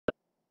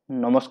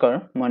নমস্কাৰ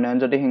মই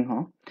নয়নজ্যোতি সিংহ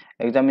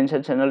exam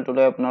insight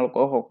চেনেলটোলৈ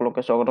আপোনালোকক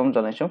সকলোকে স্বাগতম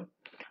জনাইছো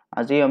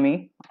আজি আমি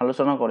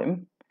আলোচনা কৰিম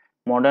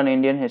modern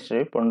Indian history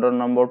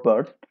 15 number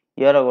part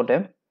ইয়াৰ আগতে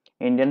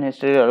ইণ্ডিয়ান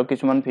হিষ্ট্ৰীৰ আৰু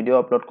কিছুমান ভিডিও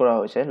আপলোড কৰা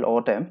হৈছে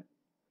লগতে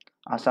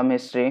আসাম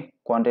হিষ্ট্ৰী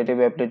কোৱান্টিটিভ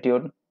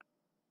এপ্টিটিউড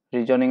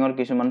ৰিজনিংৰ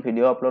কিছুমান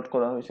ভিডিও আপলোড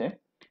কৰা হৈছে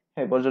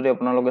সেইবোৰ যদি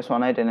আপোনালোকে চোৱা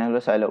নাই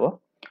তেনেহলে চাই লব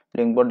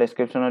লিংকবোৰ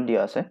ডেসক্ৰিপচনত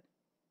দিয়া আছে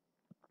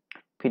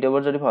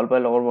ভিডিওবোৰ যদি ভাল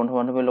পায় লগৰ বন্ধু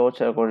বান্ধৱীৰ লগত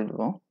শ্বেয়াৰ কৰি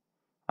দিব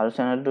আৰু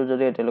চেনেলটো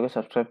যদি এতিয়ালৈকে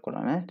সাবস্ক্ৰাইব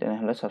কৰা নাই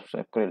তেনেহলে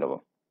সাবস্ক্ৰাইব কৰি লব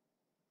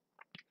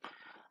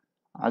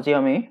আজি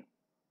আমি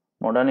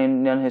মডাৰ্ণ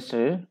ইণ্ডিয়ান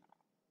হিষ্ট্ৰীৰ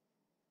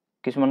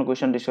কিছুমান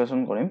কোৱেশ্চন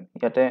ডিসকাশন কৰিম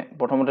ইয়াতে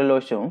প্ৰথমতে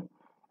লৈছো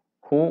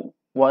হু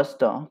was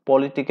the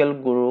political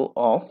guru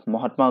of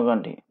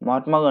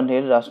Mahatma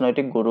গান্ধীৰ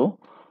ৰাজনৈতিক গুৰু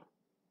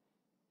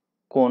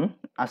কোন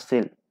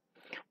আছিল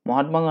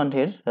মহাত্মা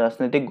গান্ধীৰ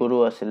ৰাজনৈতিক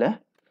গুৰু আছিল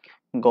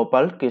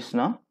Gopal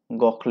Krishna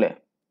Gokhale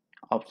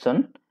option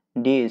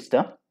D is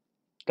the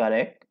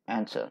correct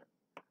answer.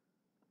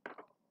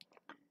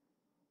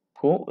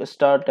 Who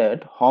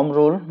started home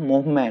rule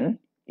movement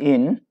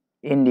in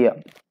India?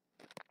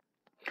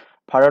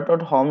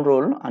 ভাৰতত হোম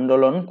ৰুল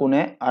আন্দোলন কোনে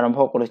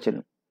আৰম্ভ কৰিছিল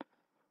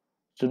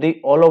যদি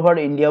অল ওভাৰ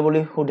ইন্ডিয়া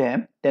বুলি খুদে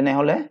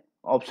তেনেহলে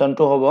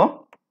অপশনটো হ'ব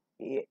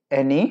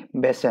এনি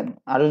বেসেন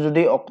আৰু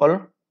যদি অকল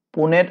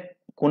পুনেত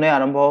কোনে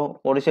আৰম্ভ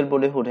কৰিছিল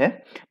বুলি খুদে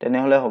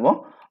তেনেহলে হ'ব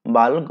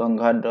বাল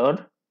গংগাধৰ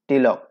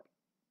তিলক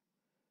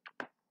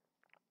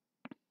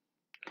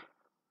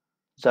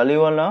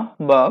জালিৱালা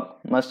বাগ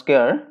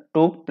মাস্কেৰ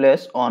took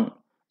place on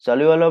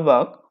জালিৱালা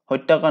বাগ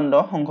হত্যাকাণ্ড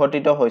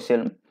সংঘটিত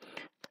হৈছিল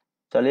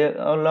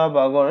জালিৱালা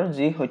বাগৰ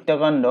যি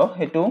হত্যাকাণ্ড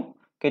হেতু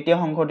কেতিয়া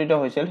সংঘটিত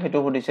হৈছিল হেতু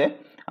সুধিছে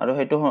আৰু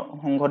হেতু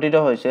সংঘটিত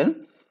হৈছিল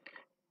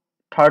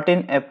 13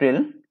 এপ্ৰিল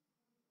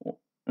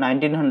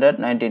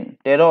 1919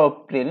 13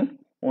 এপ্ৰিল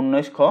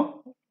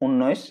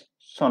 1919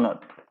 চনত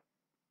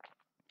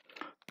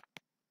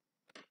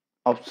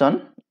option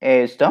A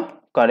is the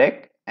correct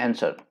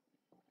answer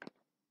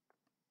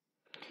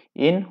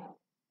In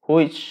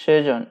which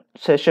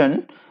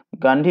session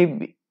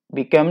Gandhi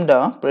became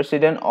the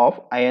president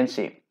of INC?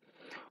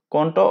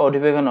 কোনটো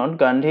অধিবেশনত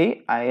গান্ধী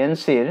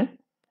আইএনসিৰ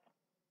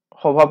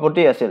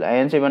সভাপতি আছিল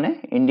আইএনসি মানে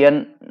ইন্ডিয়ান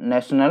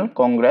ন্যাশনাল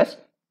কংগ্ৰেছ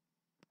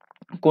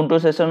কোনটো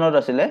সেশনত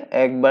আছিল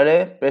একবাৰে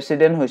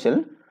প্ৰেসিডেন্ট হৈছিল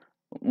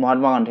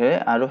মহাত্মা গান্ধী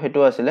আৰু হেতু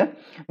আছিল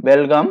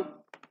Belgaum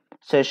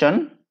session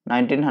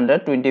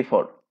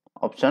 1924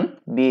 option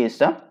B is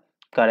the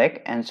correct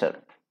answer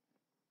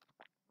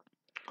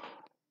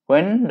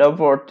When the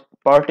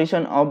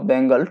partition of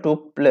Bengal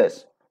took place,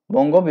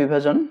 Banga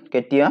বিভাজন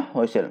কেতিয়া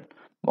হৈছিল?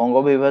 বংগ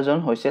বিভাজন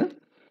হৈছিল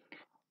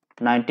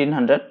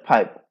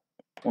 1905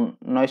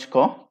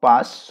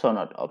 1905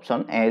 চনত option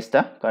A is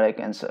the correct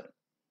answer.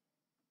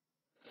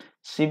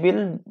 Civil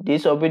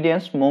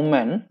disobedience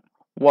movement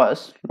was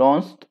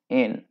launched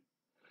in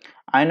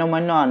আইন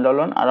অমান্য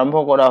আন্দোলন আৰম্ভ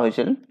কৰা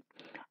হৈছিল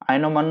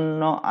আইন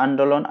অমান্য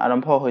আন্দোলন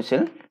আৰম্ভ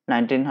হৈছিল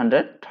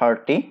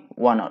 1931 ত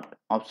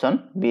option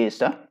B is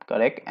the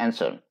correct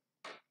answer.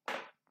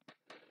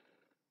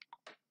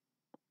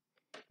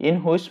 In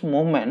which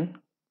movement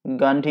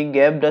Gandhi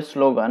gave the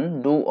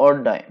slogan do or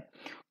die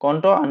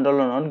কোনটো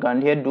আন্দোলনত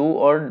গান্ধীয়ে do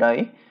or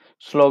die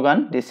স্লোগান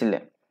দিছিলে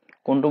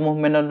কোনটো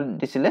মুভমেন্টত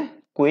দিছিলে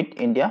quit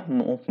India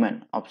movement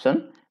option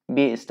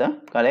B is the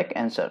correct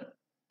answer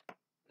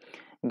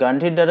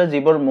গান্ধীৰ দ্বাৰা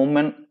যিবোৰ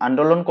মুভমেন্ট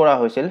আন্দোলন কৰা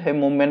হৈছিল সেই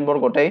মুভমেন্টবোৰ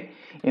গটাই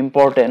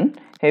ইম্পৰ্টেন্ট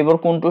সেইবোৰ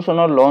কোনটো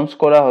চনত লঞ্চ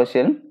কৰা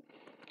হৈছিল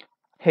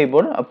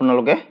সেইবোৰ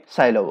আপোনালোকে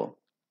চাই লব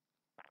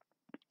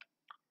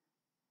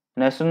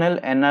National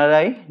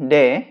NRI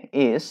Day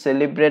is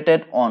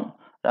celebrated on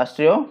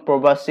ৰাষ্ট্ৰীয়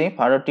প্ৰবাসী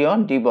ভাৰতীয়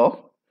দিৱস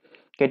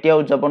কেতিয়া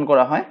উদযাপন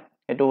কৰা হয়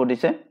এটো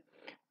সুধিছে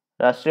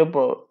ৰাষ্ট্ৰীয়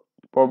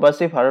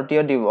প্ৰবাসী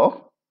ভাৰতীয় দিৱস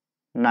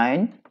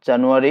 9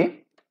 জানুৱাৰী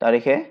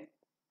তাৰিখে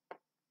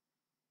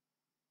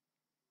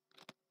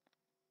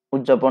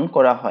উদযাপন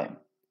কৰা হয়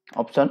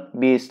option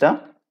B is the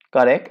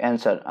correct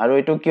answer আৰু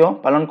এটো কিয়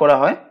পালন কৰা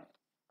হয়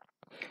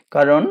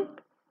কাৰণ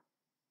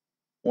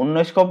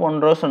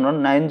 1915 চনৰ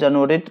 9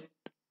 জানুৱাৰীত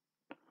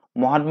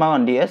মহাত্মা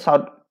গান্ধীয়ে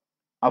সাউথ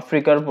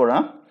আফ্ৰিকাৰ পৰা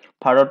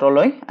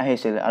ভাৰতলৈ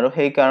আহিছিল আৰু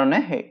সেই কাৰণে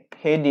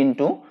সেই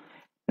দিনটো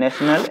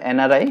ন্যাশনাল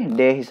এনআৰআই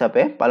ডে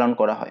হিচাপে পালন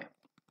কৰা হয়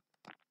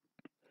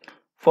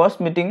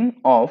First meeting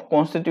of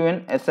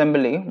Constituent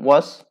Assembly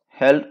was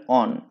held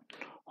on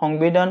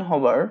সংবিধান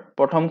সভাৰ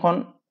প্ৰথমখন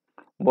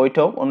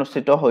বৈঠক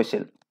অনুষ্ঠিত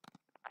হৈছিল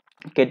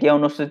কেতিয়া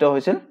অনুষ্ঠিত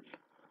হৈছিল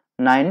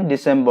 9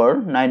 December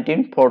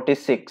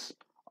 1946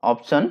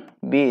 option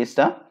B is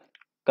the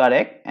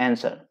correct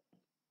answer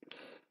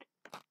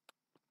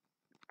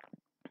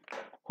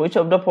Which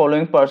of the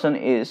following person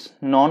is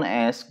known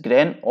as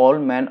Grand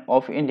Old Man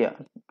of India?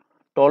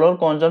 তলৰ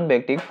কোনজন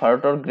ব্যক্তিক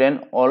ভাৰতৰ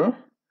Grand Old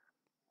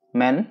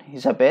Man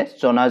হিচাপে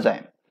জনা যায়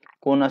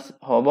কোন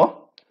হ'ব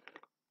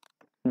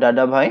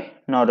দাদাভাই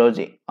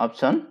নৰজি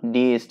option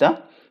D is the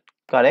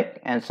correct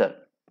answer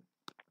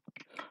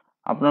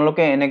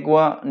আপোনালোকে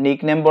এনেকুৱা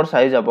নিকনেমবোৰ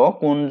চাই যাব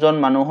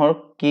কোনজন মানুহৰ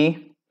কি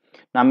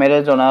নামেৰে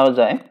জনা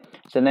যায়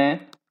যেনে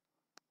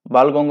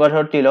বাল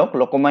গংগাধৰ তিলক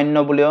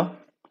লোকমান্য বুলিও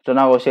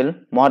জনা গৈছিল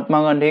মহাত্মা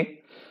গান্ধীক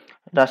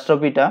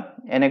ৰাষ্ট্ৰপিতা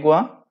এনেকুৱা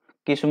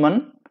কিছুমান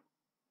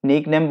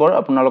নিক নেমবোৰ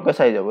আপোনালোকে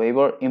চাই যাব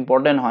এইবোৰ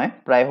ইম্পৰ্টেন্ট হয়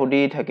প্ৰায় সুধি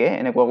থাকে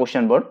এনেকুৱা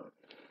কোৱেশ্চনবোৰ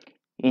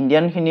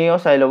ইণ্ডিয়ান খিনিও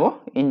চাই লব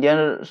ইণ্ডিয়ান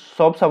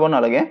সব চাব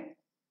নালাগে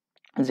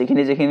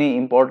যিখিনি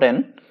ইম্পৰ্টেন্ট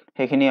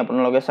সেইখিনি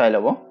আপোনালোকে চাই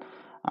লব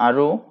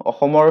আৰু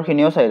অসমৰ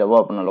খিনিও চাই লব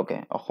আপোনালোকে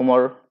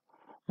অসমৰ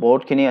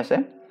বহুত খিনি আছে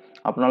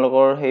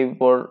আপোনালোকৰ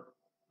সেইবোৰ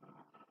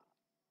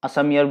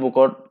আসামিয়াৰ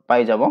বুকত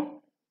পাই যাব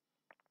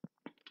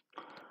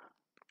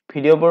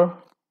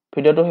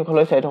ভিডিঅ'টো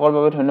শেষলৈ চাই থকাৰ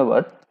বাবে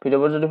ধন্যবাদ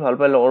ভিডিঅ'বোৰ যদি ভাল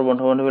পায় লগৰ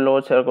বন্ধু-বান্ধৱীৰ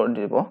লগত শ্বেয়াৰ কৰি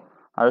দিব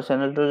আৰু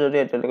চেনেলটো যদি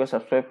এতিয়ালৈকে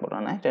সাবস্ক্ৰাইব কৰা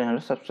নাই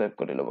তেনেহলে সাবস্ক্ৰাইব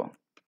কৰি ল'ব